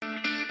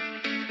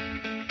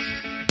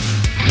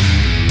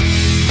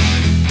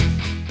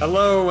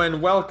Hello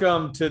and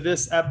welcome to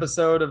this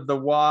episode of the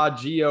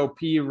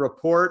WAGOP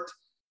Report.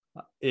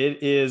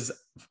 It is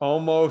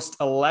almost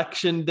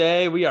election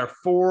day. We are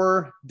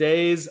 4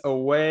 days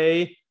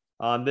away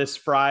on this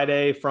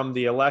Friday from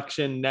the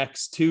election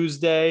next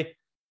Tuesday.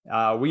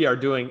 We are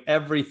doing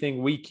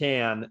everything we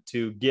can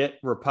to get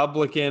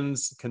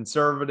Republicans,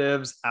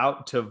 conservatives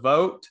out to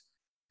vote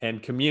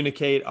and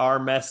communicate our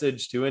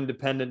message to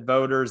independent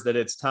voters that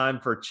it's time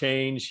for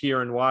change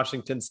here in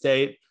Washington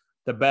State.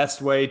 The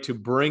best way to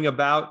bring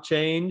about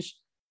change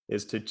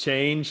is to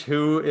change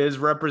who is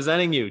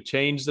representing you,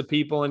 change the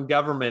people in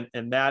government.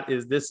 And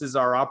this is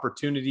our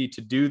opportunity to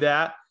do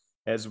that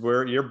as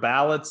your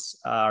ballots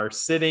are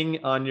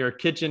sitting on your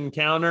kitchen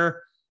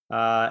counter.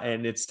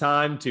 And it's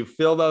time to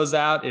fill those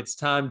out. It's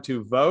time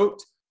to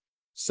vote.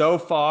 So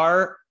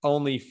far,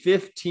 only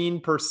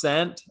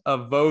 15%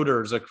 of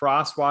voters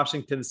across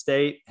Washington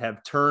State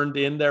have turned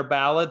in their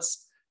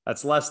ballots.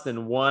 That's less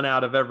than 1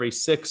 out of every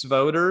 6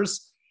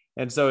 voters.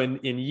 And so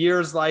in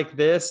years like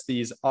this,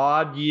 these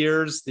odd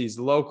years, these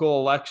local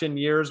election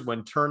years,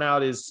 when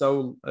turnout is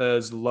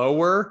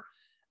lower,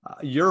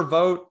 your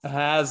vote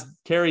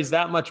carries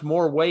that much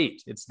more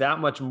weight. It's that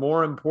much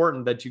more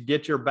important that you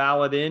get your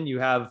ballot in. You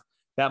have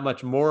that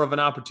much more of an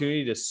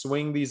opportunity to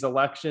swing these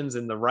elections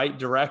in the right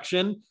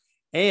direction.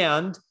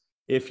 And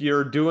if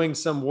you're doing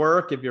some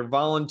work, if you're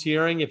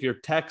volunteering, if you're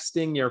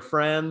texting your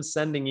friends,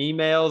 sending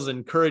emails,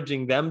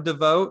 encouraging them to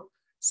vote,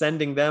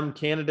 sending them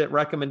candidate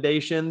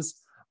recommendations,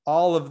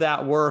 all of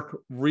that work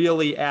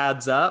really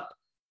adds up.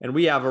 And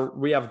we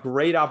have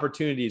great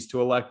opportunities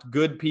to elect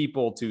good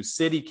people to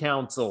city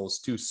councils,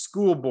 to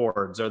school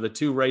boards are the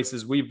 2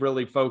 races we've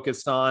really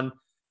focused on.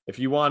 If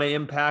you want to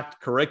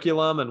impact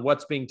curriculum and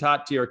what's being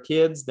taught to your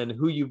kids, then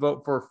who you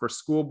vote for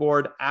school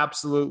board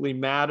absolutely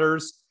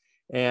matters.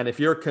 And if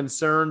you're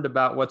concerned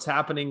about what's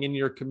happening in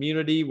your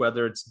community,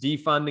 whether it's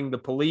defunding the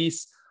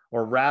police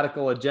or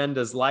radical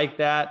agendas like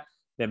that,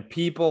 then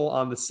people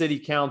on the city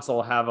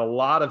council have a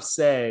lot of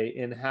say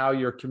in how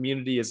your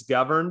community is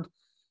governed.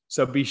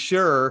 So be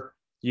sure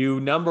you,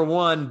 number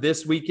one,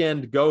 this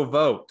weekend, go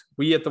vote.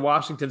 We at the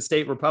Washington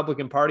State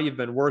Republican Party have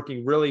been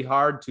working really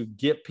hard to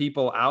get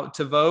people out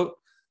to vote.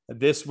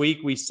 This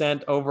week, we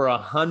sent over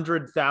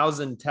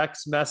 100,000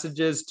 text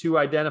messages to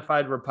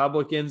identified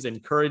Republicans,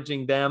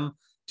 encouraging them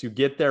to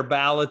get their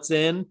ballots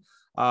in.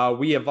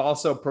 We have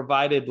also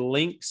provided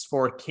links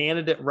for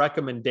candidate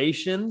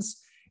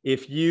recommendations.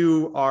 If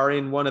you are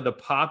in one of the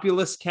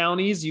populous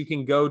counties, you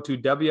can go to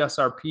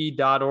wsrp.org/vote.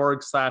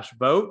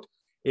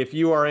 If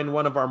you are in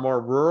one of our more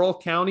rural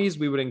counties,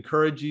 we would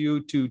encourage you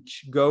to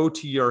go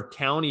to your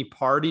county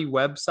party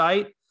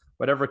website.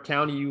 Whatever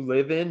county you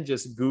live in,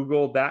 just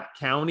Google that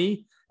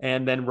county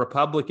and then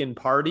Republican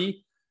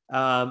Party.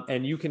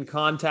 And you can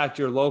contact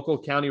your local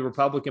county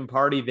Republican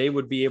Party. They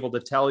would be able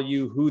to tell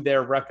you who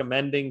they're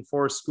recommending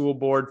for school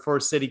board, for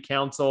city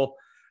council.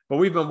 But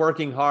we've been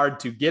working hard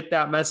to get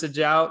that message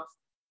out,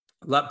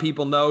 let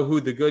people know who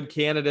the good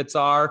candidates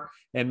are,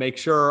 and make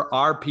sure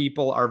our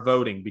people are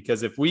voting.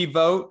 Because if we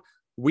vote,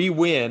 we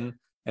win,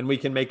 and we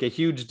can make a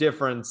huge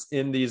difference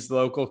in these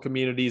local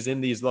communities, in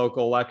these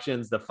local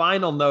elections. The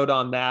final note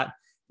on that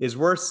is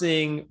we're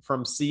seeing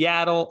from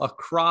Seattle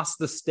across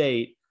the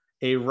state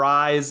a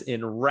rise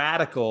in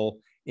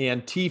radical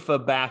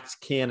Antifa-backed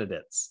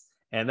candidates.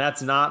 And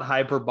that's not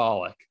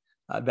hyperbolic.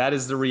 That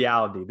is the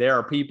reality. There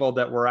are people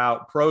that were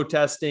out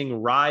protesting,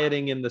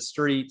 rioting in the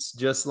streets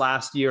just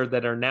last year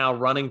that are now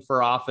running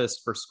for office,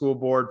 for school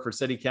board, for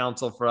city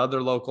council, for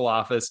other local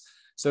office.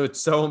 So it's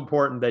so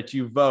important that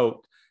you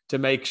vote to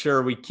make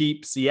sure we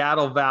keep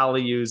Seattle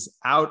values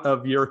out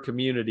of your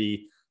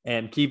community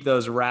and keep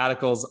those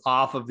radicals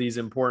off of these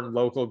important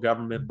local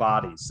government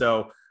bodies.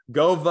 So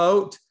go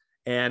vote.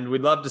 And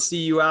we'd love to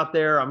see you out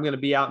there. I'm going to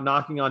be out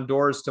knocking on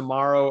doors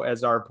tomorrow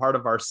as our part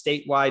of our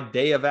statewide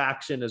day of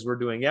action, as we're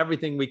doing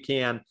everything we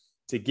can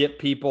to get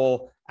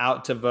people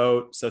out to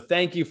vote. So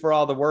thank you for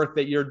all the work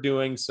that you're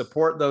doing.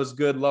 Support those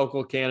good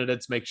local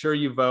candidates. Make sure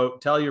you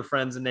vote. Tell your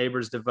friends and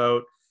neighbors to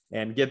vote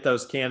and get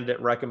those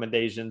candidate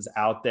recommendations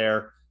out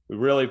there. We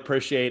really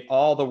appreciate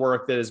all the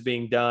work that is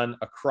being done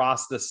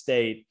across the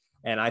state.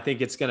 And I think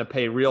it's going to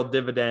pay real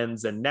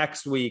dividends. And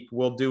next week,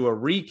 we'll do a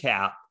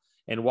recap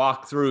and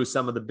walk through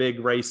some of the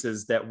big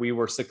races that we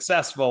were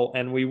successful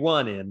and we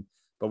won in.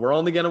 But we're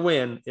only going to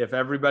win if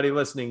everybody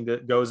listening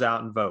goes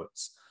out and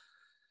votes.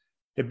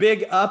 A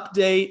big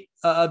update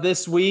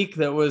this week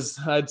that was,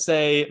 I'd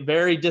say,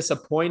 very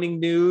disappointing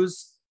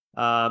news.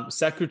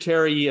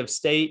 Secretary of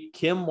State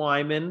Kim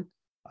Wyman,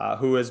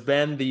 who has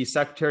been the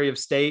Secretary of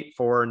State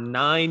for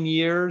 9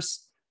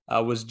 years,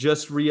 was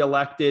just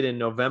reelected in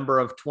November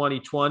of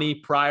 2020.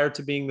 Prior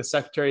to being the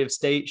Secretary of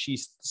State, she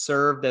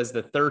served as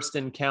the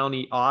Thurston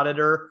County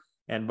Auditor,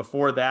 and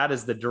before that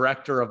as the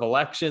Director of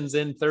Elections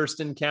in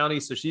Thurston County.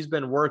 So she's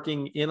been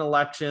working in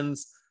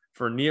elections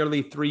for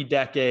nearly 3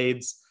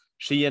 decades.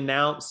 She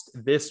announced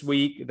this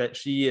week that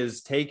she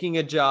is taking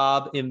a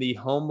job in the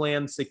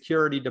Homeland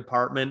Security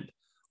Department,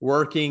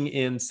 working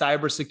in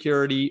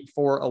cybersecurity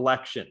for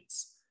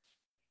elections.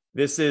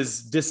 This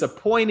is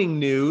disappointing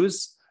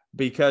news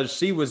because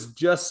she was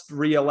just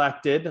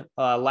reelected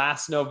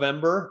last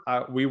November.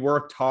 We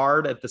worked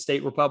hard at the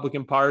state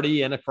Republican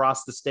Party and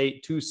across the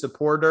state to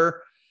support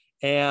her.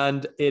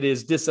 And it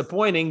is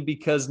disappointing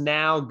because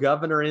now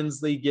Governor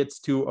Inslee gets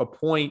to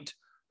appoint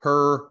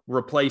her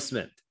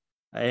replacement.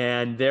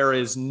 And there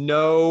is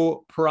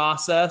no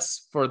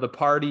process for the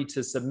party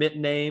to submit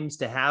names,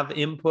 to have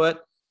input.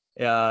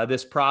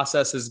 This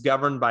process is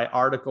governed by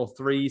Article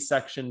 3,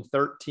 Section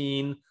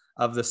 13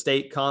 of the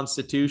state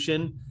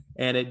constitution.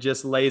 And it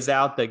just lays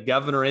out that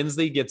Governor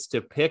Inslee gets to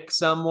pick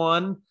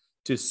someone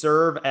to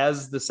serve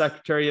as the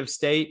Secretary of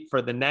State for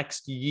the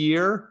next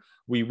year.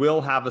 We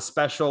will have a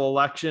special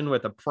election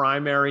with a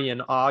primary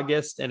in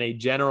August and a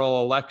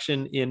general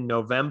election in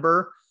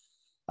November.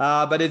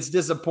 But it's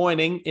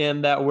disappointing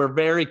in that we're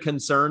very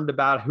concerned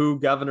about who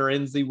Governor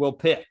Inslee will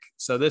pick.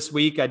 So this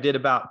week I did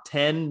about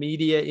 10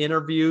 media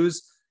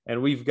interviews,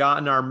 and we've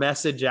gotten our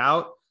message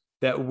out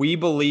that we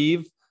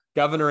believe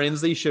Governor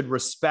Inslee should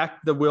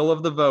respect the will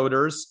of the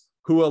voters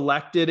who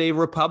elected a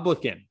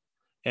Republican.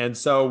 And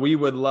so we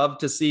would love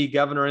to see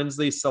Governor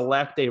Inslee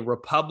select a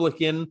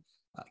Republican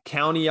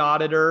county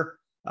auditor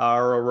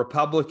or a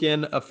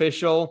Republican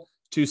official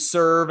to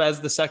serve as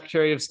the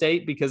Secretary of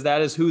State, because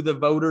that is who the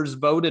voters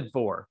voted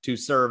for to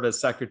serve as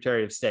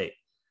Secretary of State.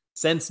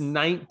 Since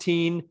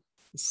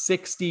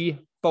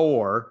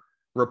 1964,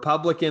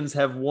 Republicans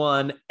have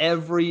won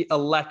every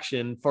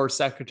election for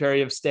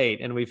Secretary of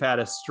State, and we've had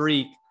a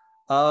streak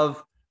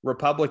of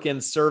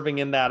Republicans serving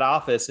in that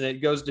office. And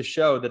it goes to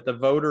show that the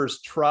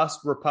voters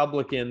trust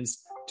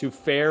Republicans to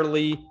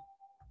fairly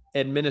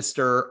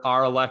administer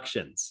our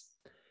elections.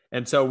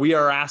 And so we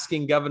are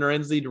asking Governor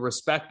Inslee to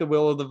respect the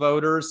will of the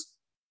voters,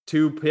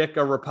 to pick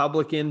a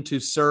Republican to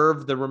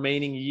serve the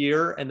remaining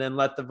year, and then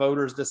let the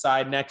voters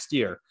decide next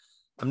year.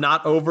 I'm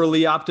not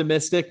overly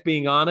optimistic,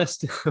 being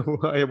honest,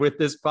 with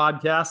this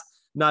podcast.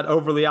 Not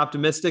overly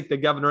optimistic that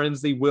Governor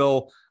Inslee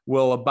will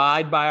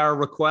abide by our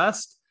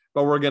request,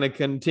 but we're going to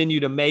continue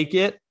to make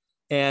it.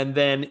 And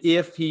then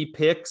if he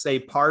picks a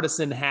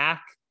partisan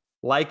hack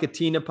like a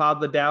Tina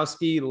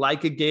Podladowski,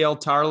 like a Gail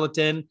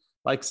Tarleton,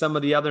 like some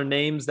of the other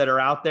names that are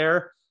out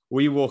there,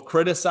 we will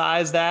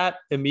criticize that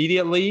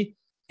immediately.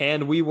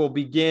 And we will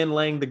begin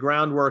laying the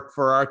groundwork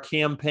for our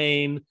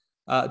campaign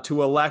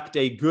to elect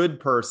a good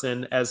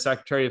person as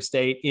Secretary of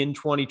State in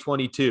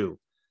 2022.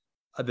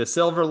 The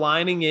silver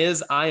lining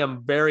is I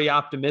am very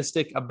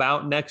optimistic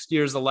about next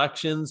year's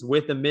elections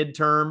with a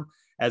midterm,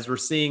 as we're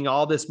seeing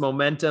all this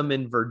momentum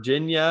in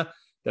Virginia.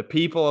 The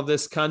people of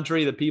this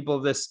country, the people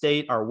of this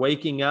state are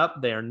waking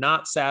up. They are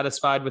not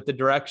satisfied with the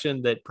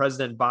direction that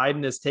President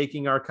Biden is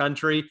taking our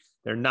country.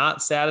 They're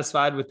not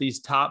satisfied with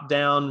these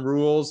top-down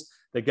rules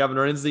that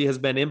Governor Inslee has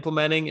been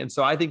implementing. And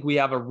so I think we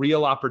have a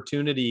real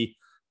opportunity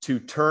to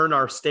turn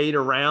our state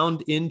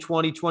around in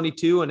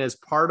 2022. And as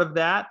part of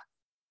that,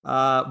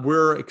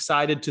 we're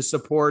excited to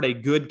support a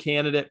good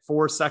candidate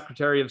for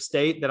Secretary of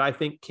State that I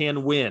think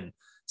can win.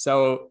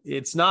 So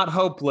it's not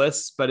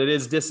hopeless, but it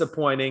is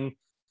disappointing.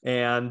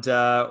 And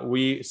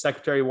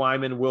Secretary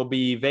Wyman will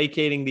be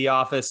vacating the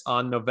office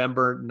on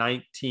November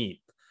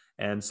 19th.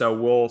 And so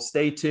we'll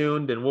stay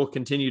tuned and we'll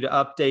continue to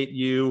update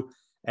you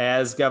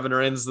as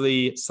Governor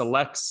Inslee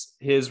selects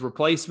his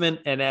replacement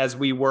and as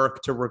we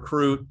work to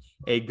recruit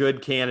a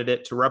good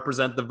candidate to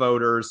represent the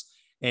voters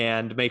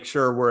and make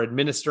sure we're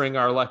administering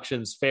our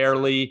elections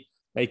fairly,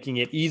 making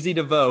it easy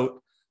to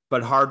vote,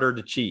 but harder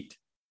to cheat.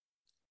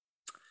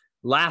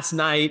 Last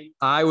night,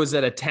 I was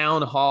at a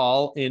town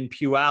hall in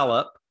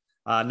Puyallup,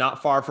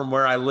 not far from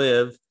where I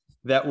live,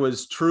 that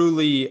was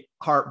truly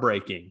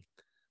heartbreaking.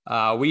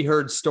 We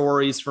heard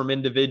stories from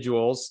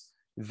individuals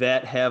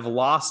that have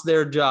lost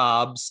their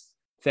jobs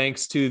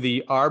thanks to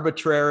the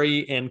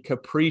arbitrary and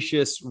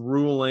capricious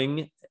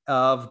ruling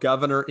of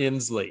Governor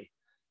Inslee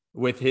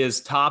with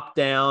his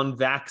top-down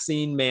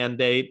vaccine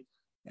mandate.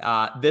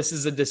 This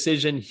is a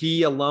decision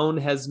he alone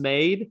has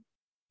made.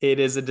 It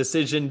is a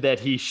decision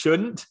that he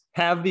shouldn't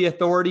have the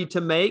authority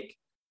to make,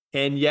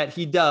 and yet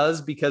he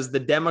does, because the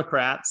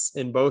Democrats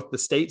in both the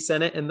state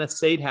Senate and the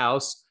state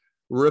House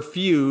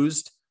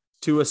refused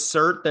to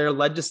assert their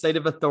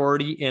legislative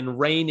authority and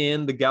rein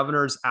in the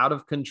governor's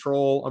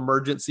out-of-control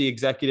emergency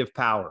executive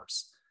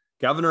powers.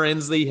 Governor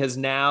Inslee has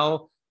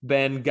now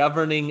been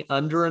governing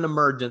under an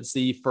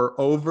emergency for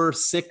over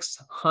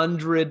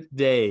 600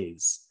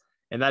 days.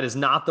 And that is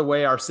not the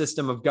way our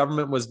system of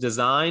government was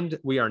designed.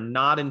 We are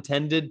not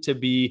intended to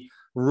be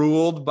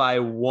ruled by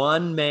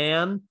one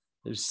man.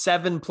 There's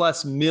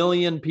 7+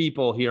 million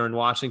people here in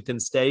Washington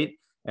state,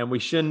 and we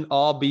shouldn't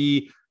all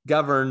be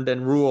governed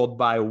and ruled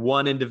by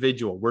one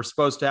individual. We're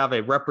supposed to have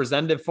a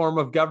representative form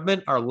of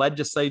government. Our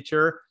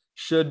legislature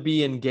should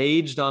be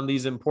engaged on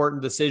these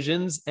important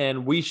decisions,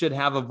 and we should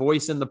have a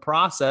voice in the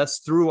process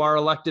through our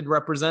elected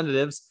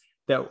representatives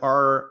that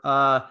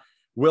are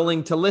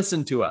willing to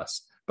listen to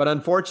us. But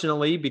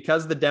unfortunately,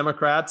 because the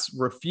Democrats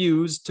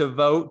refuse to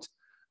vote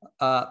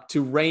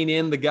to rein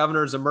in the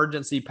governor's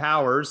emergency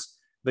powers,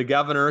 the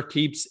governor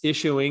keeps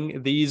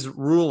issuing these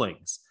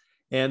rulings.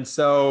 And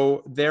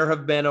so there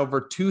have been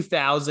over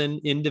 2,000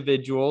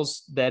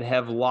 individuals that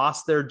have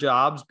lost their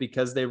jobs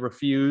because they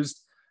refused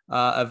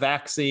a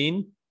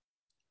vaccine.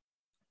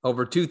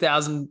 Over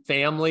 2,000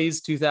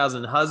 families,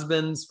 2,000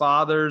 husbands,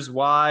 fathers,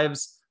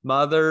 wives,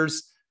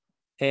 mothers,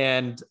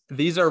 and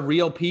these are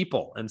real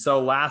people. And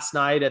so last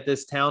night at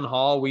this town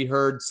hall, we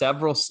heard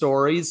several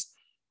stories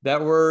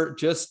that were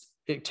just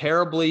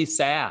terribly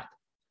sad.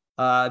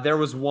 There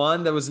was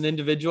an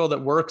individual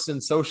that works in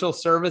social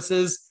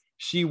services.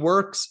 She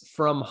works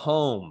from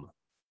home,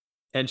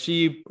 and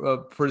she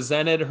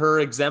presented her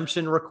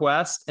exemption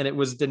request and it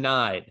was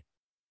denied.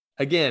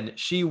 Again,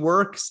 she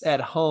works at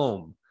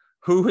home.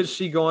 Who is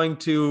she going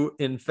to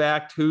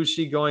infect? Who's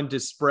she going to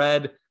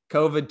spread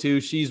COVID to?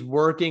 She's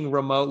working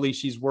remotely.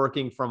 She's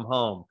working from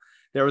home.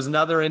 There was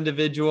another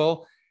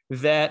individual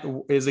that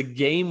is a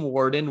game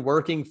warden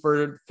working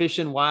for Fish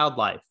and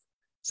Wildlife.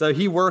 So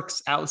he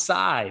works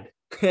outside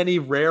and he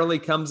rarely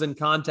comes in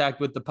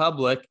contact with the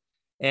public,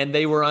 and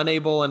they were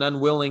unable and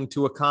unwilling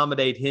to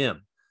accommodate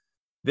him.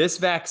 This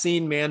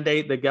vaccine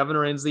mandate that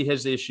Governor Inslee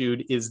has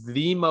issued is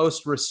the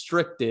most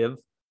restrictive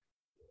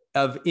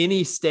of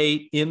any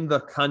state in the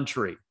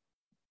country.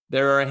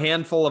 There are a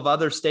handful of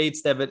other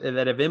states that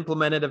have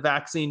implemented a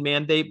vaccine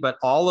mandate, but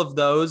all of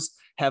those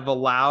have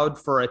allowed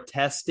for a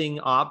testing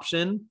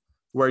option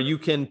where you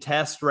can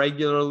test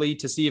regularly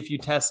to see if you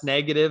test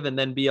negative and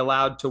then be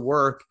allowed to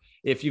work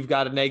if you've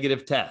got a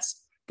negative test.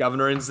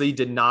 Governor Inslee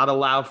did not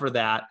allow for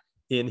that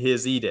in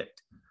his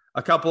edict.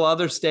 A couple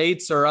other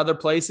states or other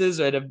places,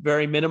 at a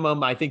very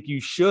minimum, I think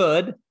you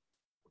should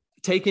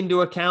take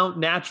into account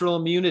natural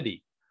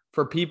immunity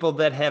for people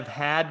that have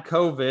had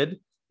COVID.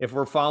 If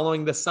we're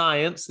following the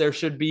science, there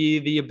should be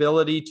the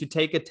ability to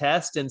take a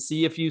test and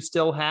see if you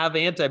still have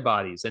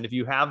antibodies. And if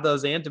you have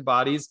those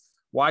antibodies,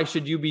 why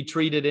should you be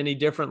treated any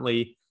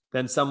differently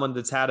than someone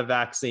that's had a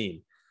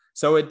vaccine?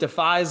 So it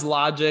defies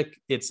logic.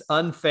 It's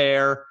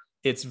unfair.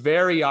 It's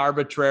very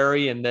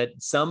arbitrary, in that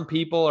some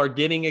people are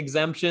getting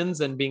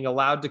exemptions and being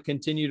allowed to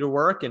continue to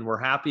work, and we're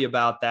happy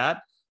about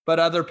that, but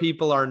other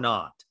people are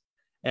not.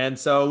 And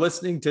so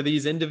listening to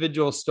these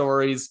individual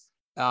stories,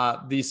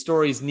 these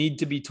stories need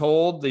to be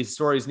told. These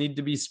stories need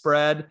to be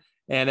spread.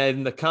 And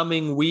in the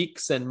coming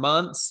weeks and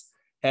months,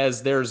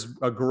 as there's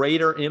a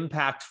greater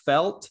impact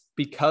felt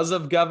because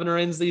of Governor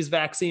Inslee's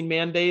vaccine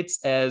mandates,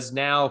 as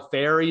now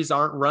ferries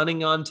aren't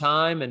running on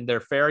time and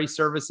their ferry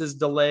services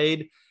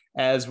delayed,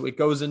 as it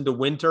goes into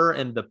winter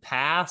and the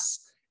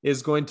pass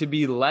is going to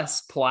be less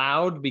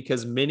plowed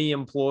because many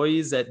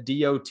employees at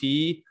DOT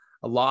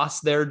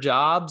lost their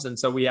jobs. And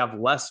so we have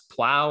less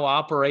plow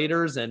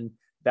operators, and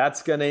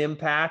that's going to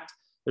impact.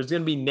 There's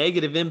going to be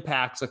negative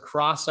impacts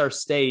across our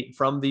state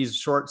from these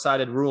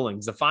short-sighted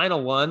rulings. The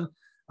final one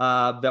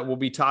that we'll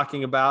be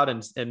talking about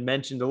and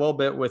mentioned a little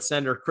bit with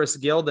Senator Chris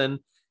Gilden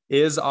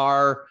is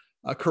our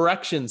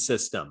correction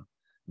system.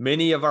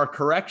 Many of our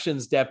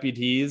corrections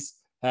deputies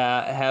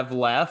have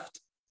left,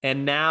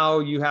 and now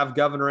you have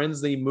Governor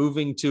Inslee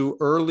moving to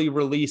early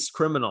release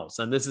criminals,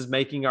 and this is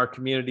making our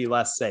community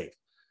less safe.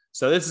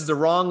 So this is the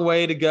wrong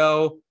way to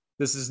go.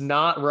 This is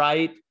not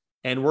right.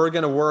 And we're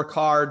going to work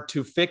hard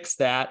to fix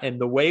that. And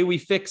the way we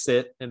fix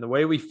it, and the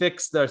way we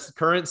fix the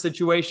current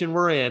situation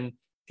we're in,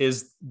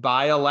 is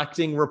by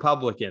electing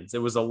Republicans.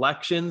 It was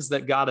elections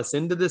that got us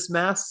into this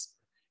mess,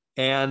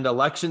 and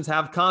elections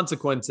have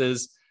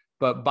consequences,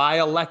 but by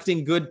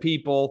electing good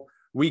people,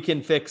 we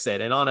can fix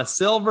it. And on a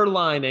silver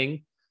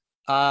lining,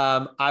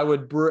 I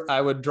would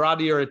draw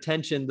to your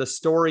attention the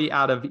story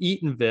out of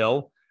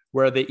Eatonville,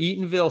 where the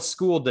Eatonville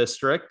School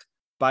District,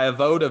 by a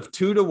vote of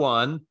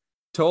 2-1,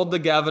 told the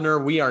governor,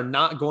 we are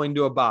not going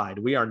to abide.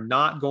 We are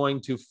not going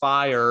to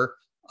fire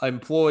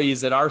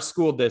employees at our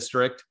school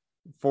district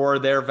for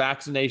their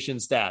vaccination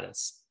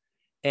status.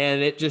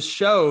 And it just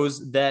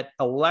shows that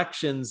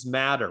elections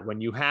matter. When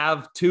you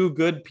have two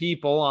good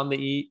people on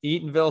the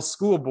Eatonville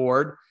School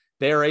Board,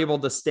 they are able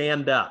to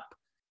stand up.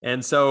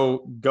 And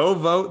so go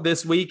vote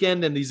this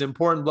weekend in these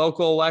important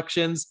local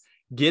elections.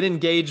 Get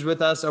engaged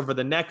with us over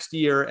the next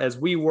year as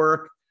we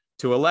work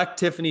to elect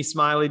Tiffany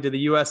Smiley to the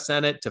U.S.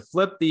 Senate, to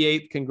flip the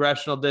 8th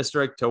Congressional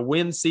District, to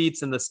win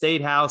seats in the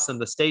State House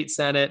and the State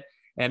Senate,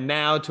 and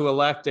now to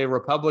elect a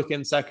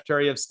Republican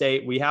Secretary of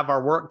State. We have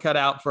our work cut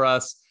out for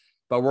us,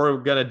 but we're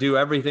going to do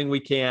everything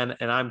we can,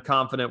 and I'm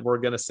confident we're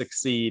going to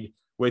succeed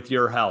with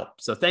your help.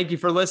 So thank you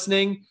for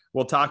listening.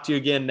 We'll talk to you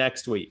again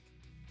next week.